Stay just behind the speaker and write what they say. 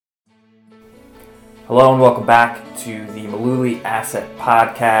Hello and welcome back to the Malooly Asset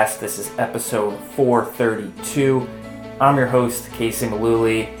Podcast. This is episode 432. I'm your host, Casey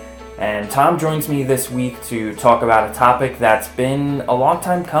Malooly, and Tom joins me this week to talk about a topic that's been a long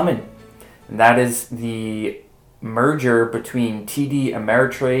time coming, and that is the merger between TD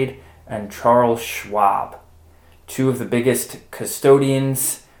Ameritrade and Charles Schwab. Two of the biggest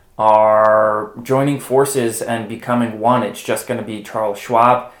custodians are joining forces and becoming one. It's just going to be Charles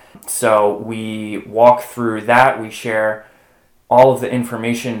Schwab. So we walk through that. We share all of the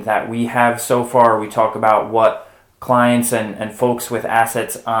information that we have so far. We talk about what clients and folks with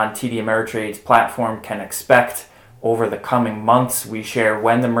assets on TD Ameritrade's platform can expect over the coming months. We share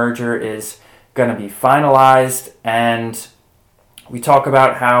when the merger is going to be finalized, and we talk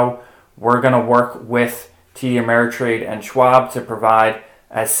about how we're going to work with TD Ameritrade and Schwab to provide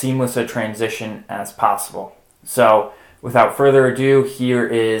as seamless a transition as possible. So without further ado, here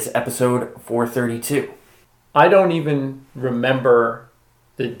is episode 432. I don't even remember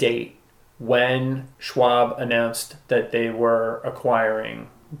the date when Schwab announced that they were acquiring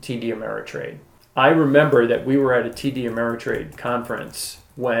TD Ameritrade. I remember that we were at a TD Ameritrade conference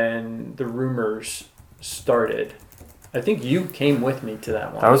when the rumors started. I think you came with me to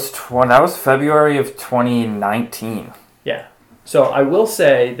that one. That was February of 2019. Yeah. So I will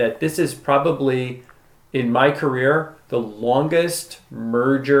say that this is probably, in my career, the longest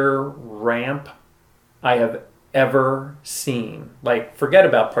merger ramp I have ever seen. Like, forget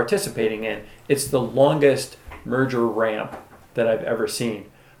about participating in. It's the longest merger ramp that I've ever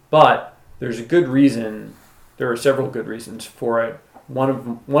seen. But there's a good reason. There are several good reasons for it. One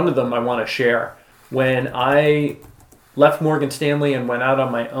of them I want to share. When I left Morgan Stanley and went out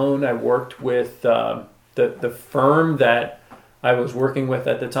on my own, I worked with the firm that I was working with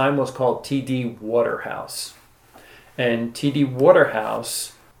at the time was called TD Waterhouse. And TD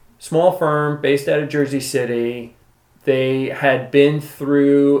Waterhouse, small firm based out of Jersey City, they had been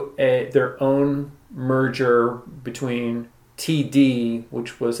through their own merger between TD,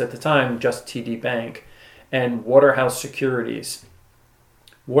 which was at the time just TD Bank, and Waterhouse Securities.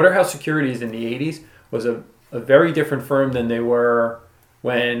 Waterhouse Securities in the 80s was a very different firm than they were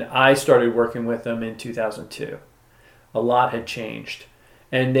when I started working with them in 2002. A lot had changed,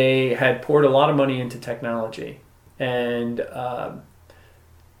 and they had poured a lot of money into technology. And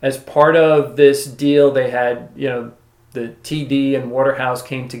as part of this deal, they had, the TD and Waterhouse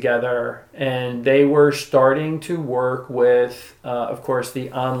came together, and they were starting to work with, of course,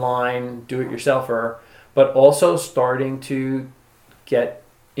 the online do-it-yourselfer, but also starting to get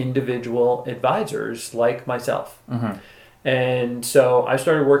individual advisors like myself. Mm-hmm. And so I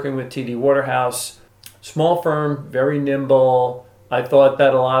started working with TD Waterhouse. Small firm, very nimble. I thought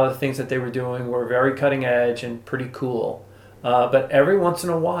that a lot of the things that they were doing were very cutting edge and pretty cool. But every once in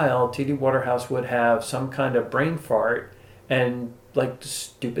a while, TD Waterhouse would have some kind of brain fart and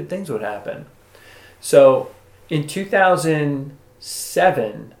stupid things would happen. So in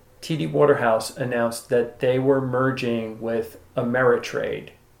 2007, TD Waterhouse announced that they were merging with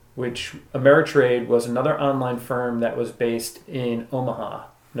Ameritrade, which Ameritrade was another online firm that was based in Omaha,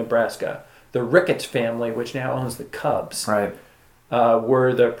 Nebraska. The Ricketts family, which now owns the Cubs, right,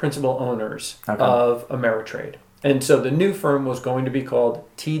 were the principal owners of Ameritrade. And so the new firm was going to be called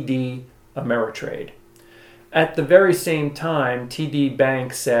TD Ameritrade. At the very same time, TD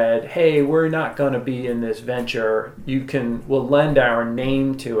Bank said, hey, we're not going to be in this venture. We'll lend our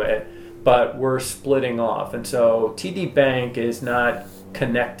name to it, but we're splitting off. And so TD Bank is not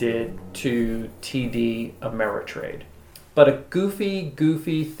connected to TD Ameritrade. But a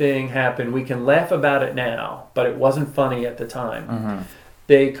goofy thing happened. We can laugh about it now, but it wasn't funny at the time. Mm-hmm.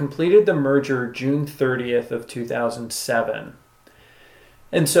 They completed the merger June 30th of 2007.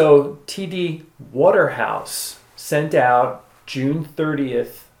 And so TD Waterhouse sent out June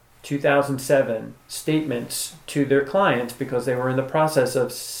 30th, 2007 statements to their clients because they were in the process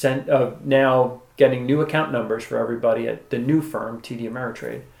of now getting new account numbers for everybody at the new firm, TD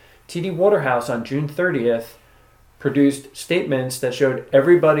Ameritrade. TD Waterhouse on June 30th produced statements that showed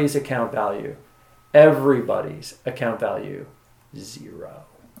everybody's account value. Everybody's account value, 0.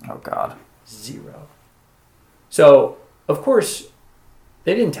 Oh, God. 0. So, of course,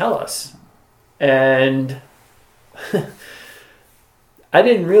 they didn't tell us. And I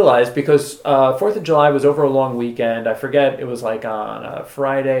didn't realize because 4th of July was over a long weekend. I forget, it was like on a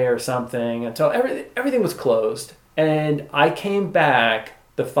Friday or something. And so everything was closed. And I came back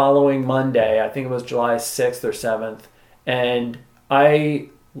the following Monday, I think it was July 6th or 7th, and I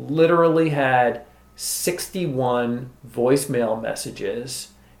literally had 61 voicemail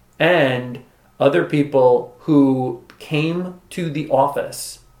messages and other people who came to the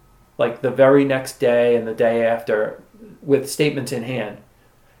office like the very next day and the day after with statements in hand.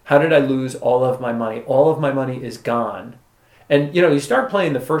 How did I lose all of my money? All of my money is gone. And, you start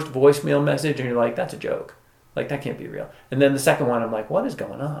playing the first voicemail message and you're like, that's a joke. Like, that can't be real. And then the second one, I'm like, what is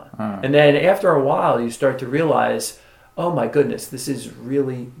going on? And then after a while, you start to realize, oh my goodness, this is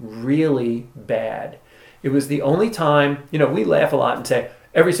really, really bad. It was the only time, we laugh a lot and say,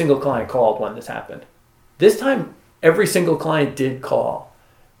 every single client called when this happened. This time, every single client did call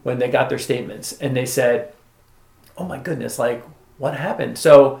when they got their statements. And they said, oh my goodness, like, what happened?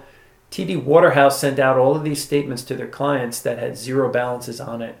 So TD Waterhouse sent out all of these statements to their clients that had zero balances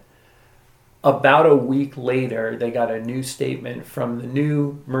on it. About a week later, they got a new statement from the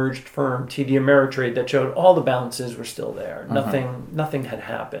new merged firm, TD Ameritrade, that showed all the balances were still there. Nothing had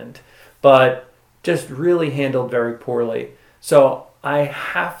happened, but just really handled very poorly. So I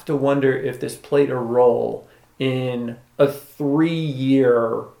have to wonder if this played a role in a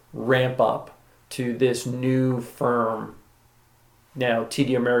 3-year ramp up to this new firm. Now,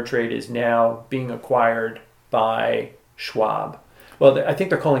 TD Ameritrade is now being acquired by Schwab. Well, I think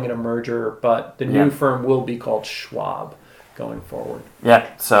they're calling it a merger, but the new firm will be called Schwab going forward. Yeah,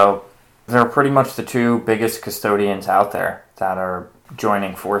 so they're pretty much the two biggest custodians out there that are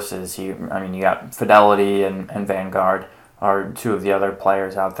joining forces. You got Fidelity and Vanguard are two of the other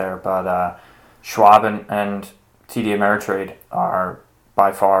players out there, but Schwab and TD Ameritrade are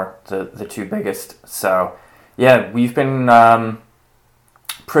by far the two biggest. So, yeah, we've been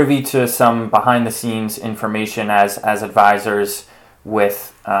privy to some behind-the-scenes information as advisors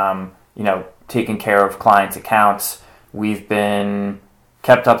with taking care of clients' accounts. We've been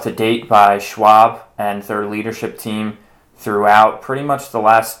kept up to date by Schwab and their leadership team throughout pretty much the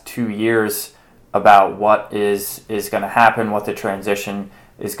last 2 years about what is going to happen, what the transition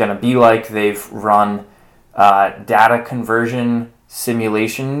is going to be like. They've run data conversion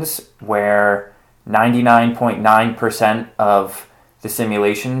simulations where 99.9% of the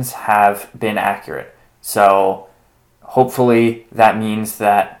simulations have been accurate. So hopefully that means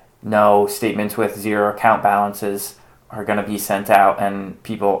that no statements with zero account balances are going to be sent out and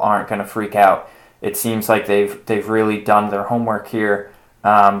people aren't going to freak out. It seems like they've really done their homework here,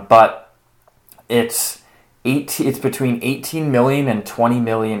 but it's between 18 million and 20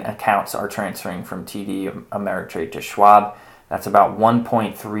 million accounts are transferring from TD Ameritrade to Schwab. That's about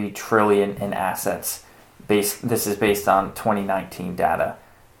 1.3 trillion in assets. This is based on 2019 data.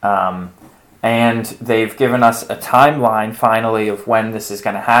 And they've given us a timeline, finally, of when this is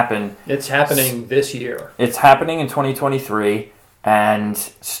going to happen. It's happening this year. It's happening in 2023, and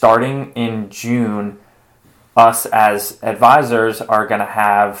starting in June, us as advisors are going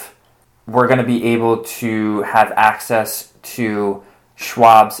to we're going to be able to have access to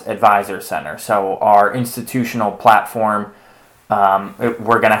Schwab's Advisor Center. So our institutional platform, we're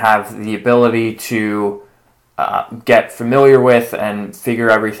going to have the ability to get familiar with and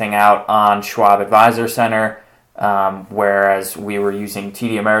figure everything out on Schwab Advisor Center, whereas we were using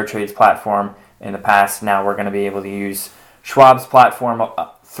TD Ameritrade's platform in the past. Now we're going to be able to use Schwab's platform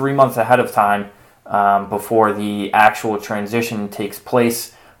 3 months ahead of time before the actual transition takes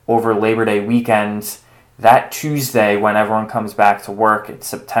place over Labor Day weekends. That Tuesday, when everyone comes back to work, it's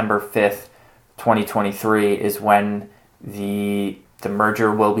September 5th, 2023, is when the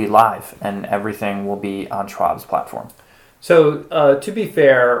merger will be live and everything will be on Schwab's platform. So to be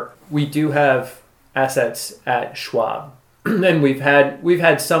fair, we do have assets at Schwab, and we've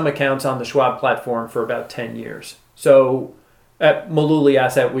had some accounts on the Schwab platform for about 10 years. So at Mullooly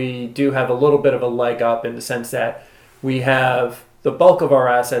Asset, we do have a little bit of a leg up in the sense that we have the bulk of our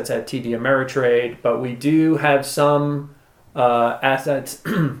assets at TD Ameritrade, but we do have some assets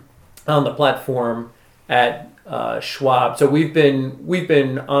on the platform at Schwab. So we've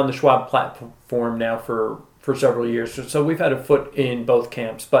been on the Schwab platform now for several years. So we've had a foot in both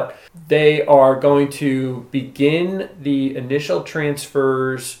camps, but they are going to begin the initial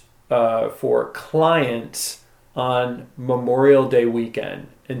transfers for clients on Memorial Day weekend.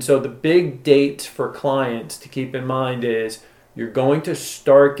 And so the big dates for clients to keep in mind is you're going to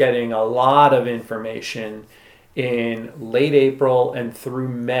start getting a lot of information in late April and through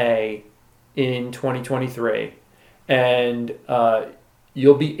May in 2023. And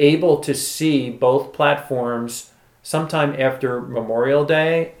you'll be able to see both platforms sometime after Memorial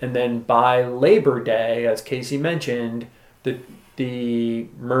Day, and then by Labor Day, as Casey mentioned, the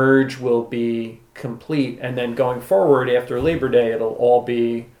merge will be complete, and then going forward after Labor Day, it'll all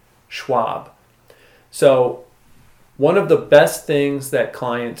be Schwab. So one of the best things that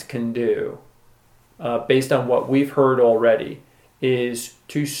clients can do, based on what we've heard already, is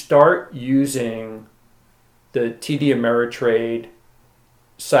to start using the TD Ameritrade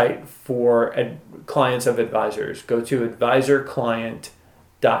site for clients of advisors. Go to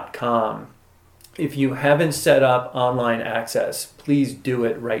advisorclient.com. If you haven't set up online access, please do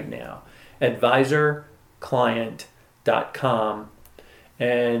it right now. Advisorclient.com.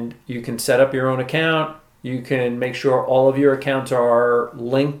 And you can set up your own account. You can make sure all of your accounts are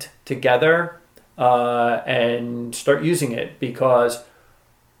linked together and start using it, because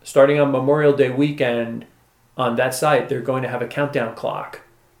starting on Memorial Day weekend on that site, they're going to have a countdown clock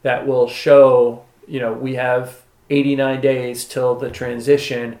that will show, we have 89 days till the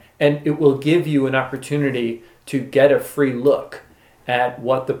transition, and it will give you an opportunity to get a free look at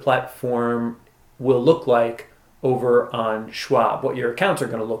what the platform will look like over on Schwab, what your accounts are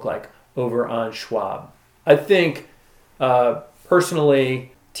going to look like over on Schwab. I think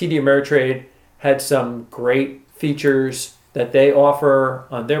personally, TD Ameritrade had some great features that they offer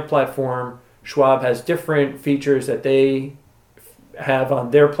on their platform. Schwab has different features that they have on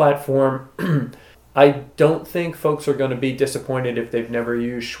their platform. I don't think folks are going to be disappointed if they've never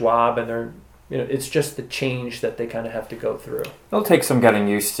used Schwab, and it's just the change that they kind of have to go through. It'll take some getting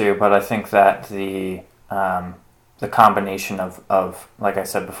used to, but I think that the combination of, like I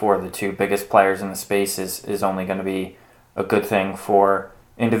said before, the two biggest players in the space is only going to be a good thing for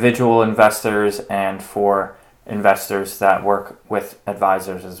individual investors and for investors that work with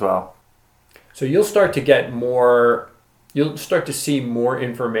advisors as well. So you'll start to see more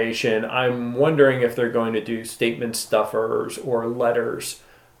information. I'm wondering if they're going to do statement stuffers or letters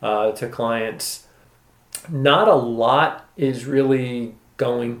to clients. Not a lot is really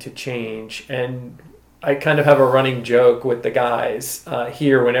going to change, and I kind of have a running joke with the guys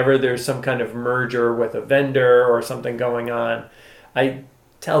here. Whenever there's some kind of merger with a vendor or something going on, I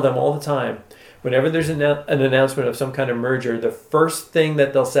tell them all the time, whenever there's an announcement of some kind of merger, the first thing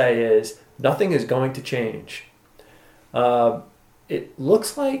that they'll say is, nothing is going to change. It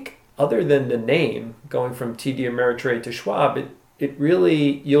looks like, other than the name going from TD Ameritrade to Schwab, it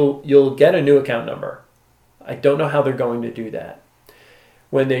really, you'll get a new account number. I don't know how they're going to do that.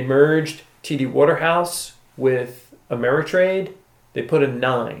 When they merged TD Waterhouse with Ameritrade, they put a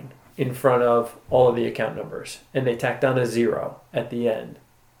 9 in front of all of the account numbers, and they tacked on a 0 at the end.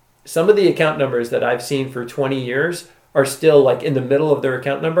 Some of the account numbers that I've seen for 20 years are still like in the middle of their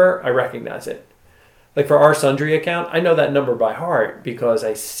account number. I recognize it. Like for our Sundry account, I know that number by heart because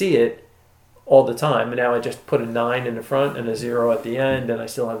I see it all the time. And now I just put a 9 in the front and a 0 at the end, and I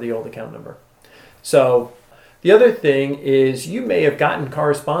still have the old account number. So the other thing is, you may have gotten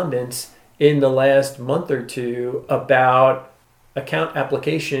correspondence in the last month or two about account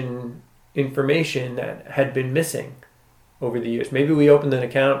application information that had been missing over the years. Maybe we opened an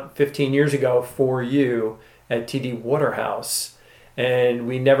account 15 years ago for you at TD Waterhouse, and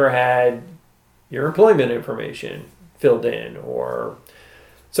we never had your employment information filled in.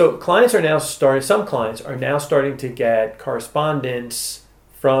 So clients are now some clients are now starting to get correspondence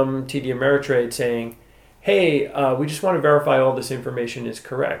from TD Ameritrade saying, hey, we just want to verify all this information is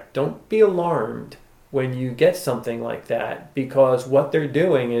correct. Don't be alarmed when you get something like that, because what they're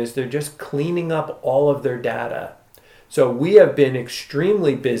doing is they're just cleaning up all of their data. So we have been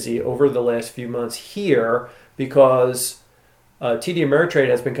extremely busy over the last few months here because TD Ameritrade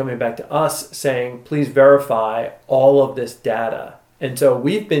has been coming back to us saying, please verify all of this data. And so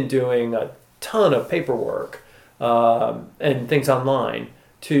we've been doing a ton of paperwork and things online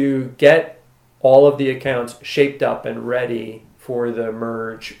to get all of the accounts shaped up and ready for the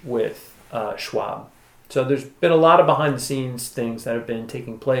merge with Schwab. So there's been a lot of behind the scenes things that have been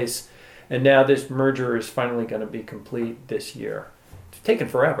taking place, and now this merger is finally going to be complete this year. It's taken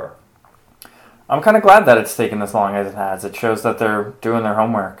forever. I'm kind of glad that it's taken as long as it has. It shows that they're doing their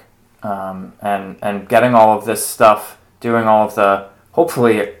homework and getting all of this stuff, doing all of the,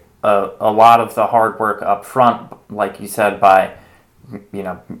 hopefully a lot of the hard work up front, like you said, by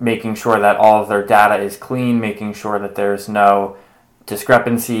making sure that all of their data is clean, making sure that there's no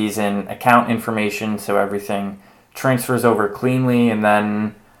discrepancies in account information, so everything transfers over cleanly, and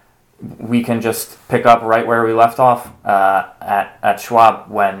then we can just pick up right where we left off at Schwab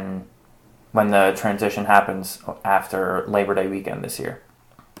when the transition happens after Labor Day weekend this year.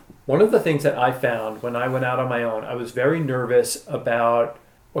 One of the things that I found when I went out on my own, I was very nervous about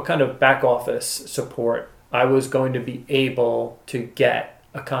what kind of back office support I was going to be able to get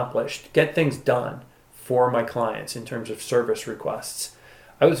accomplished, get things done for my clients in terms of service requests.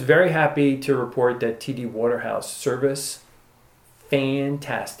 I was very happy to report that TD Waterhouse service,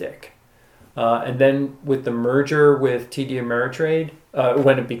 fantastic. And then with the merger with TD Ameritrade,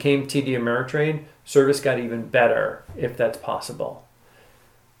 when it became TD Ameritrade, service got even better, if that's possible.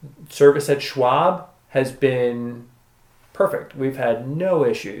 Service at Schwab has been perfect. We've had no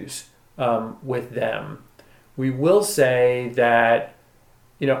issues with them. We will say that,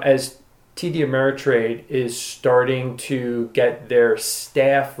 as TD Ameritrade is starting to get their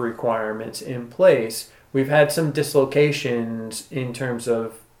staff requirements in place, we've had some dislocations in terms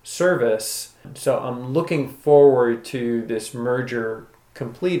of service. So I'm looking forward to this merger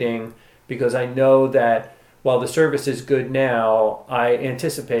completing, because I know that while the service is good now, I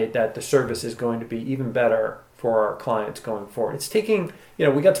anticipate that the service is going to be even better for our clients going forward. It's taking,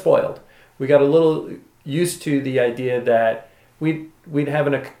 we got spoiled. We got a little used to the idea that we'd have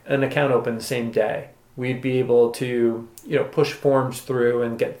an account open the same day. We'd be able to, push forms through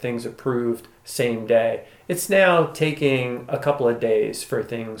and get things approved same day. It's now taking a couple of days for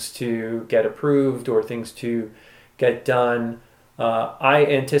things to get approved or things to get done. I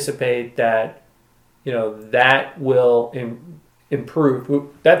anticipate that, that will improve.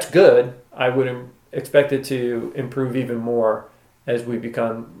 That's good. I would expect it to improve even more as we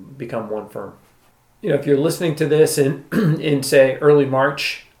become one firm. If you're listening to this in say early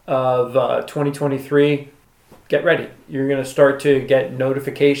March of 2023, get ready. You're going to start to get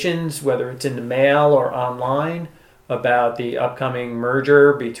notifications, whether it's in the mail or online, about the upcoming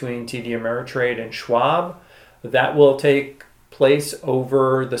merger between TD Ameritrade and Schwab. That will take place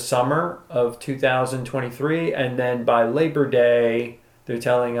over the summer of 2023, and then by Labor Day, they're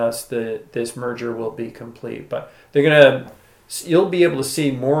telling us that this merger will be complete. But you'll be able to see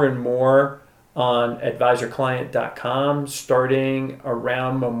more and more on advisorclient.com starting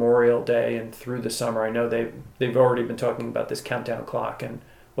around Memorial Day and through the summer. I know they've already been talking about this countdown clock and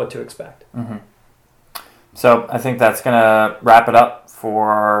what to expect. Mm-hmm. So I think that's going to wrap it up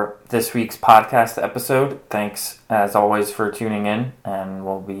for this week's podcast episode. Thanks, as always, for tuning in, and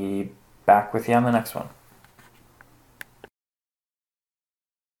we'll be back with you on the next one.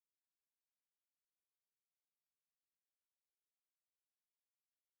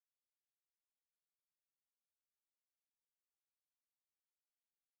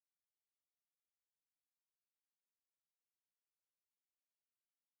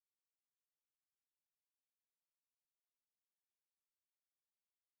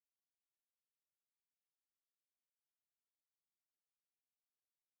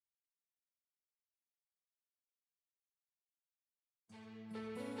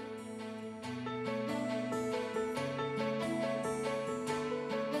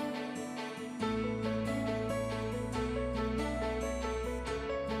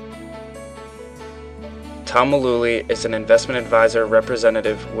 Tom Mullooly is an investment advisor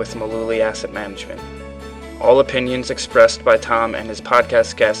representative with Mullooly Asset Management. All opinions expressed by Tom and his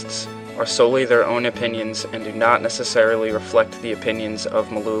podcast guests are solely their own opinions and do not necessarily reflect the opinions of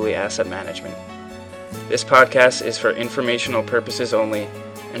Mullooly Asset Management. This podcast is for informational purposes only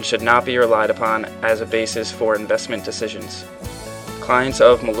and should not be relied upon as a basis for investment decisions. Clients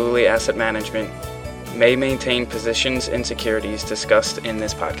of Mullooly Asset Management may maintain positions in securities discussed in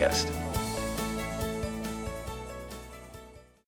this podcast.